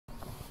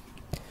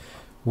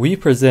We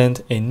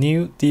present a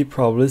new deep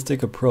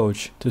probabilistic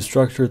approach to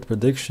structured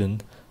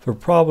prediction for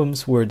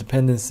problems where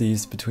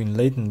dependencies between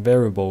latent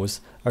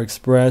variables are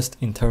expressed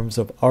in terms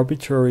of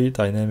arbitrary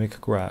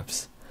dynamic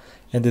graphs,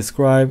 and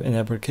describe an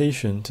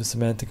application to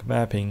semantic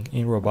mapping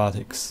in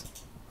robotics.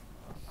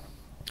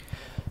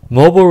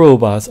 Mobile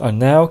robots are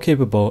now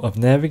capable of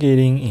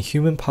navigating in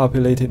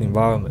human-populated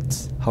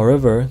environments.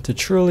 However, to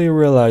truly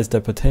realize their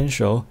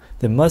potential,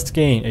 they must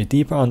gain a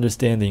deeper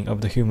understanding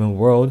of the human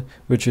world,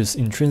 which is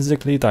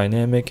intrinsically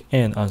dynamic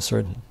and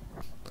uncertain.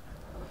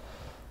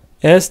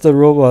 As the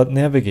robot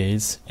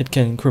navigates, it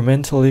can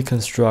incrementally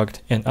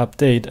construct and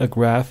update a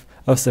graph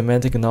of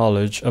semantic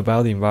knowledge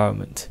about the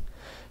environment.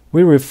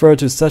 We refer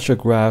to such a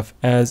graph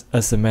as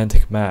a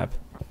semantic map.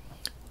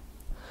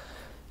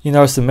 In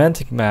our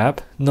semantic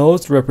map,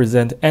 nodes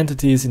represent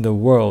entities in the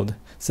world,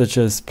 such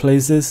as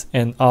places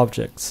and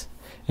objects,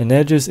 and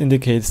edges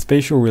indicate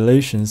spatial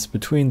relations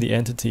between the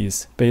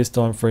entities based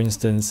on, for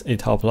instance, a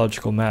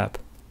topological map.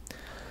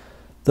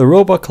 The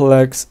robot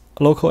collects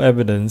local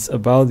evidence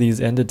about these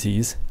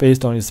entities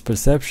based on its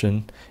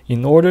perception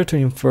in order to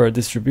infer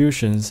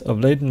distributions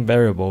of latent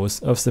variables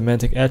of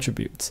semantic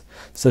attributes,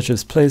 such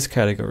as place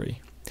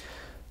category.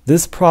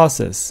 This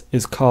process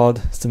is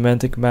called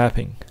semantic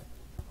mapping.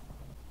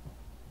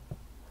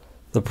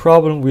 The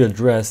problem we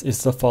address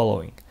is the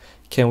following.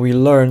 Can we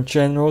learn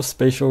general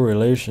spatial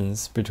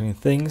relations between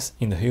things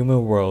in the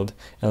human world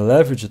and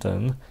leverage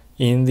them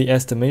in the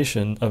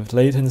estimation of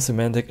latent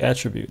semantic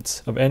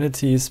attributes of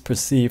entities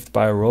perceived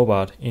by a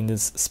robot in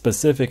its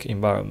specific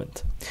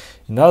environment?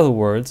 In other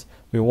words,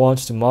 we want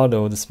to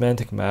model the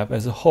semantic map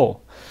as a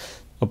whole,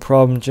 a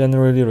problem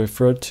generally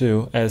referred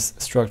to as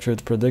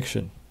structured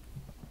prediction.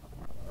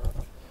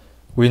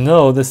 We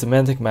know that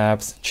semantic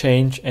maps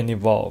change and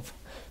evolve.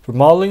 For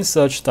modeling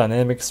such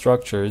dynamic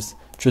structures,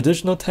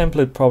 traditional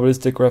template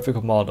probabilistic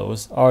graphical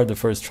models are the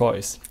first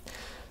choice.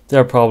 They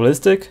are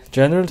probabilistic,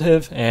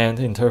 generative, and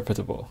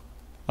interpretable.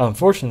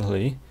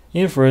 Unfortunately,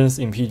 inference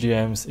in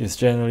PGMs is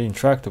generally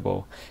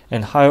intractable,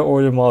 and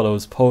higher-order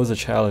models pose a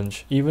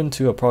challenge even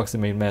to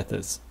approximate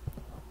methods.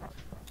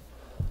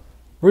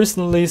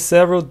 Recently,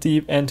 several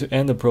deep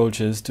end-to-end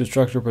approaches to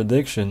structured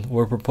prediction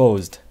were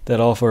proposed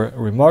that offer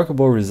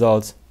remarkable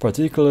results,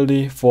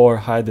 particularly for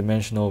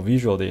high-dimensional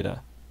visual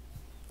data.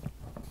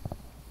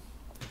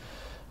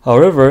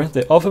 However,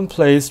 they often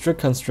place strict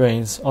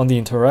constraints on the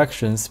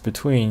interactions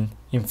between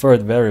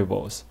inferred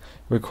variables,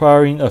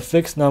 requiring a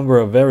fixed number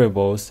of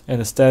variables and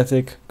a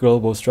static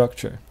global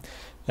structure,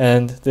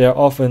 and they are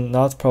often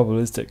not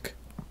probabilistic.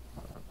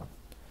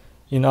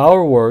 In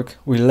our work,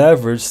 we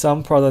leverage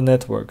sum product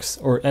networks,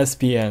 or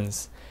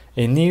SPNs,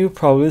 a new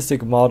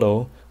probabilistic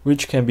model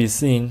which can be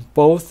seen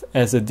both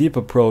as a deep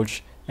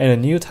approach and a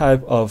new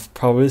type of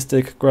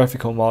probabilistic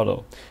graphical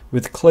model,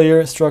 with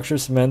clear structure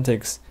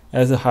semantics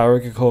as a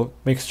hierarchical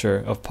mixture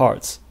of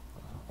parts.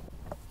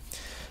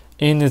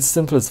 In its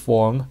simplest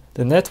form,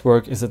 the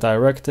network is a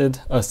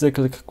directed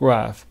acyclic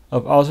graph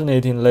of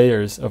alternating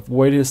layers of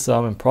weighted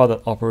sum and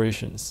product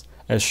operations,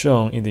 as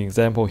shown in the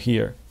example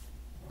here.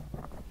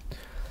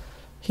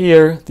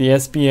 Here, the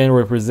SPN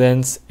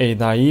represents a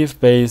naive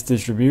Bayes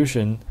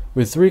distribution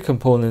with three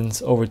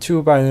components over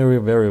two binary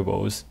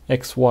variables,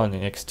 x1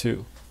 and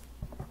x2.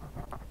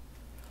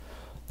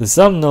 The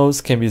sum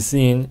nodes can be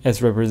seen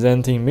as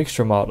representing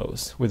mixture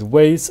models, with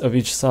weights of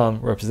each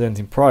sum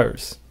representing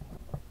priors.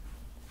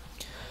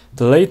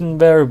 The latent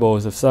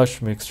variables of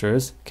such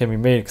mixtures can be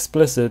made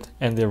explicit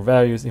and their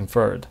values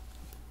inferred.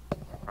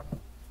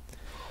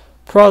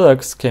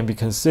 Products can be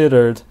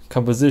considered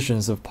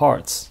compositions of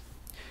parts.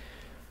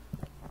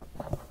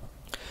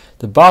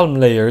 The bottom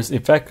layers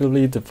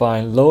effectively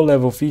define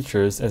low-level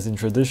features as in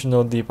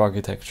traditional deep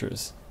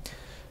architectures.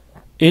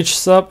 Each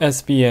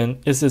sub-SPN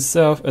is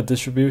itself a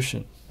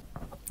distribution.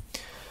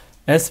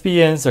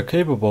 SPNs are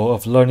capable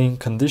of learning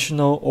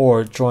conditional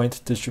or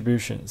joint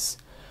distributions,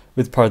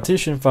 with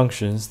partition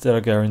functions that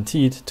are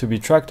guaranteed to be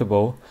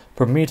tractable,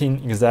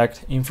 permitting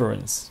exact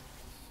inference.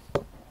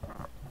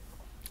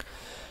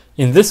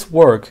 In this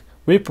work,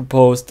 we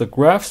propose the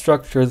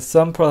graph-structured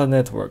sum-product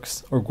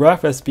networks, or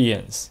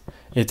GraphSPNs,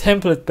 a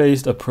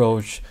template-based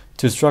approach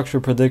to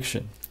structured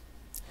prediction.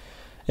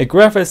 A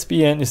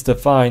GraphSPN is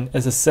defined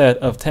as a set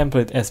of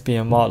template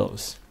SPN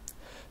models.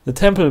 The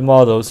template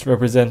models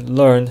represent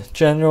learned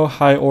general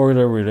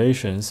high-order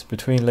relations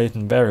between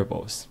latent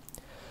variables.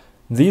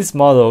 These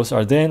models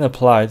are then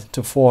applied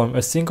to form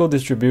a single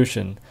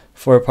distribution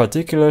for a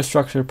particular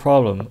structured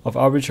problem of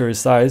arbitrary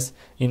size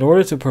in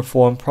order to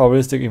perform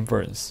probabilistic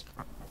inference.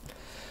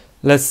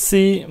 Let's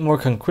see more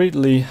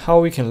concretely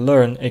how we can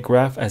learn a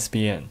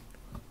GraphSPN.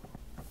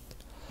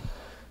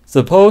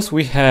 Suppose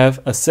we have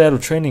a set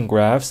of training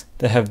graphs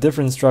that have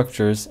different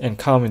structures and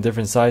come in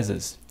different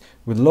sizes,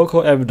 with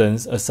local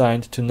evidence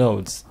assigned to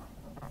nodes.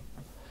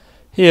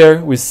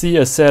 Here, we see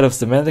a set of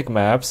semantic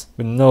maps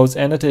with nodes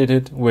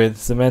annotated with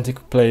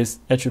semantic place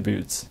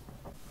attributes.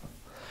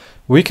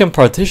 We can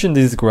partition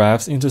these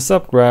graphs into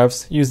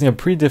subgraphs using a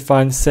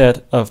predefined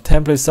set of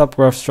template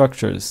subgraph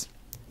structures.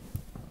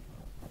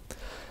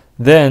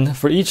 Then,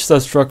 for each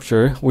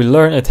substructure, we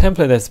learn a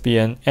template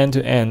SPN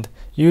end-to-end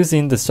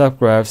using the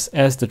subgraphs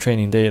as the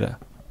training data.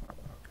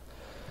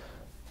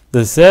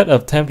 The set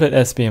of template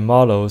SPN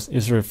models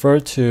is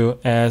referred to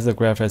as the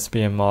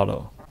GraphSPN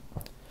model.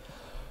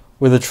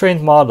 With a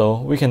trained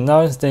model, we can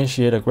now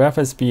instantiate a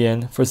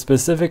GraphSPN for a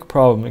specific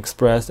problem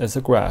expressed as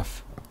a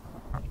graph.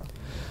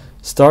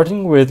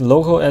 Starting with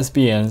local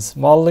SPNs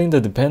modeling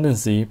the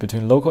dependency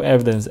between local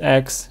evidence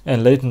X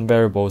and latent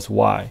variables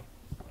Y.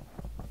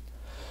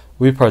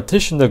 We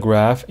partition the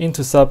graph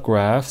into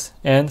subgraphs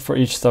and for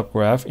each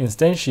subgraph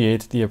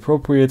instantiate the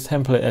appropriate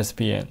template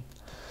SPN.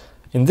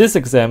 In this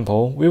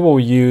example, we will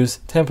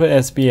use template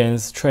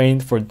SPNs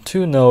trained for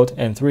 2-node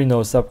and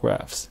 3-node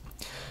subgraphs.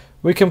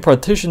 We can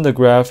partition the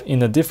graph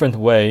in a different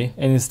way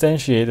and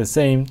instantiate the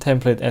same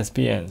template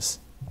SPNs.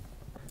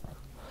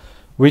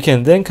 We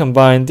can then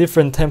combine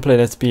different template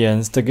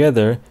SPNs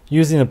together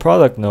using a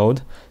product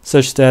node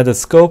such that the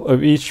scope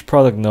of each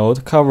product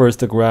node covers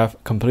the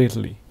graph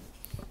completely.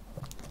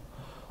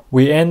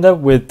 We end up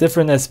with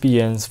different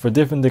SPNs for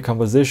different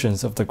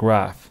decompositions of the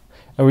graph,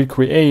 and we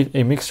create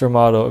a mixture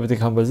model of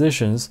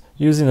decompositions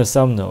using a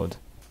sum node.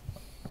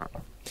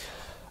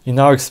 In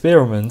our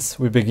experiments,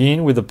 we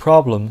begin with a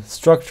problem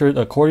structured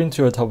according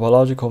to a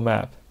topological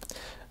map.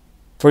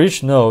 For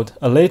each node,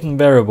 a latent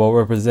variable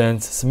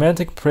represents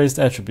semantic praised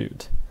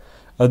attribute.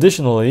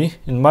 Additionally,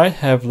 it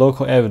might have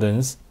local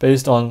evidence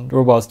based on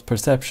robust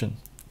perception.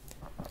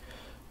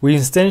 We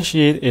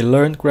instantiate a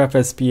learned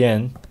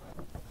GraphSPN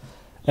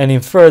and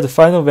infer the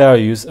final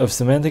values of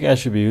semantic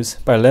attributes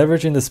by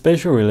leveraging the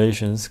spatial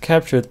relations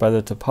captured by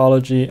the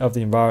topology of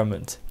the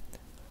environment.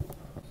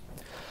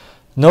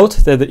 Note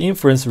that the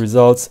inference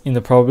results in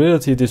the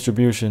probability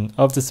distribution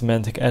of the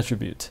semantic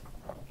attribute.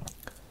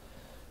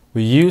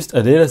 We used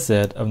a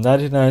dataset of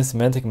 99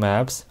 semantic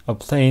maps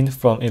obtained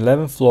from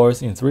 11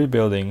 floors in 3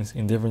 buildings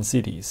in different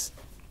cities.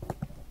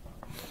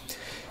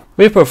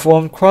 We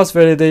performed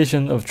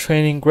cross-validation of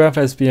training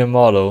GraphSPN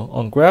model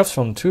on graphs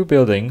from 2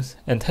 buildings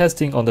and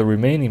testing on the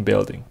remaining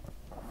building.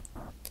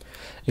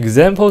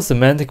 Example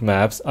semantic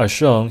maps are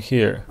shown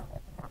here.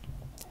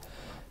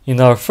 In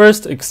our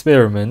first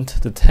experiment,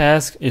 the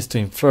task is to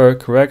infer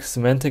correct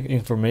semantic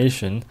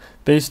information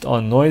based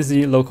on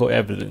noisy local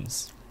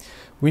evidence.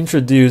 We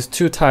introduce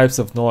 2 types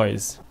of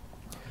noise.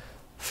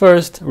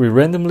 First, we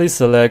randomly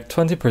select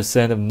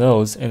 20% of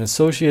nodes and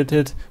associate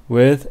it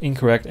with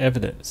incorrect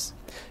evidence.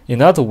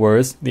 In other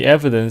words, the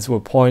evidence will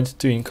point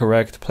to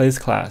incorrect place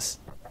class.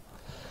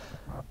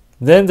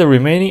 Then the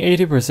remaining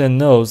 80%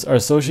 nodes are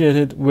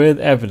associated with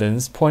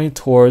evidence pointing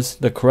towards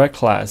the correct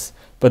class,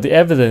 but the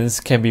evidence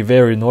can be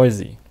very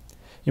noisy.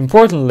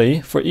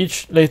 Importantly, for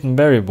each latent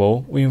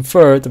variable, we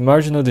infer the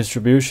marginal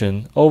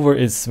distribution over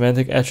its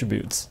semantic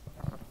attributes.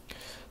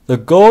 The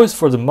goal is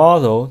for the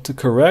model to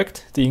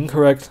correct the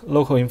incorrect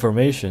local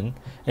information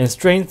and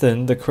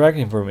strengthen the correct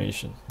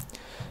information.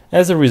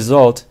 As a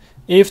result,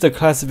 if the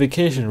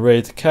classification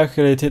rate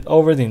calculated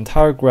over the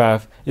entire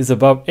graph is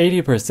above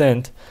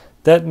 80%,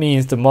 that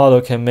means the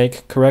model can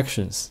make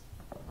corrections.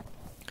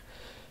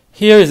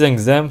 Here is an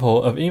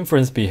example of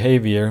inference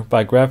behavior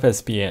by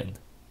GraphSPN.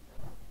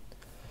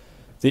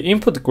 The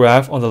input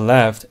graph on the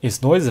left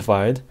is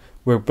noisified,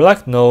 where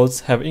black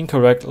nodes have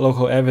incorrect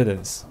local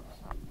evidence.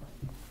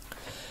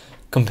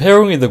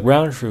 Comparing with the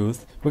ground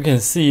truth, we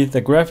can see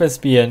that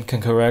GraphSPN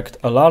can correct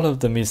a lot of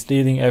the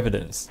misleading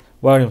evidence,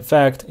 while in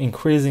fact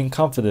increasing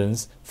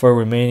confidence for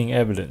remaining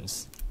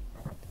evidence.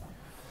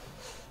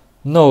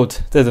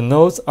 Note that the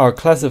nodes are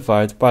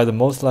classified by the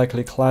most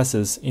likely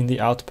classes in the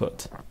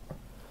output.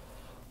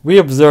 We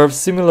observe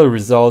similar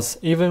results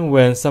even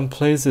when some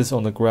places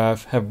on the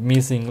graph have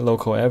missing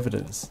local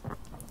evidence.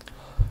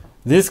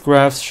 These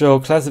graphs show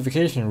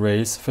classification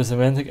rates for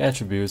semantic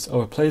attributes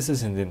over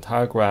places in the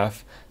entire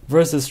graph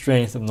versus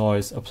strength of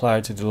noise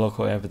applied to the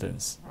local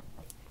evidence.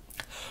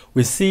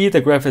 We see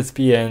that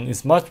GraphSPN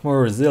is much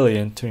more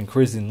resilient to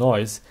increasing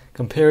noise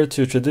compared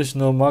to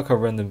traditional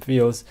Markov random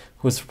fields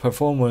whose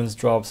performance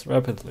drops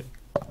rapidly.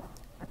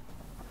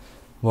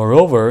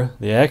 Moreover,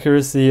 the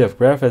accuracy of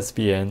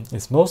GraphSPN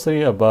is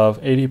mostly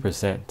above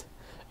 80%,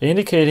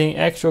 indicating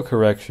actual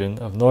correction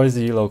of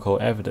noisy local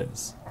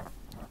evidence.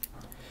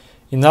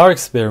 In our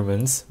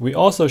experiments, we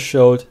also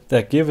showed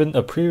that given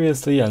a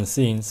previously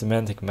unseen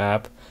semantic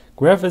map,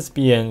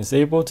 GraphSPN is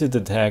able to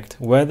detect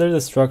whether the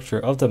structure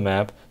of the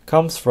map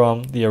comes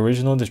from the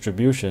original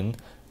distribution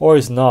or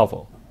is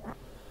novel.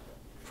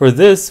 For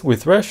this, we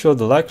threshold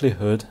the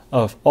likelihood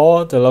of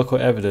all the local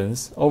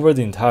evidence over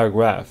the entire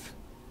graph.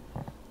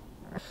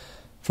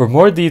 For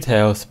more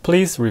details,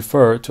 please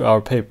refer to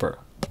our paper.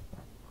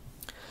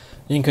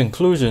 In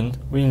conclusion,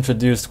 we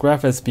introduced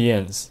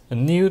GraphSPNs, a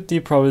new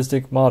deep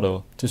probabilistic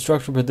model to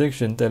structure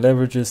prediction that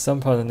leverages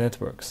sum-product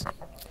networks.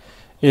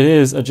 It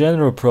is a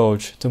general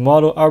approach to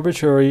model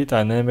arbitrary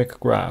dynamic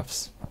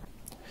graphs.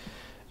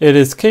 It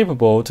is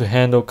capable to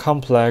handle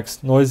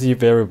complex, noisy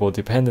variable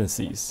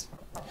dependencies.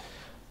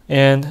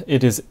 And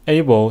it is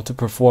able to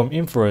perform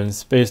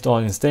inference based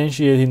on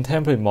instantiating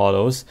template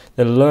models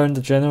that learn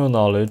the general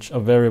knowledge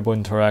of variable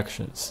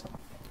interactions.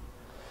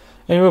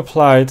 and we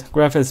applied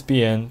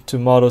GraphSPN to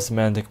model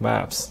semantic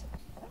maps.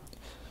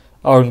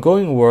 Our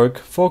ongoing work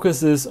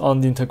focuses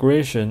on the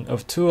integration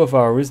of two of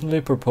our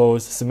recently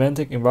proposed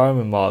semantic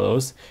environment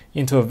models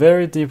into a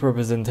very deep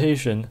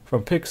representation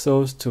from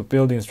pixels to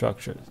building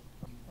structures.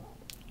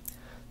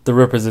 The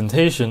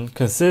representation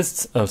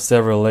consists of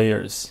several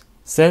layers: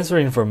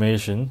 sensory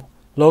information,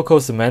 local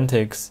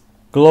semantics,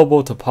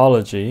 global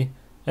topology,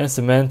 and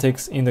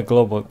semantics in the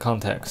global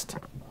context.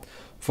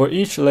 For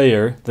each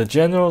layer, the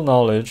general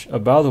knowledge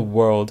about the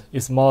world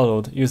is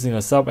modeled using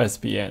a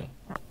sub-SPN.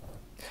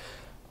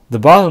 The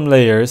bottom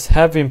layers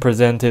have been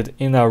presented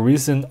in our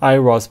recent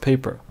IROS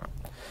paper.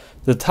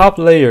 The top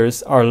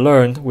layers are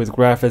learned with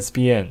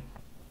GraphSPN,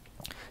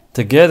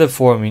 together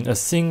forming a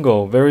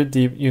single, very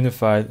deep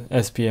unified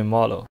SPN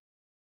model.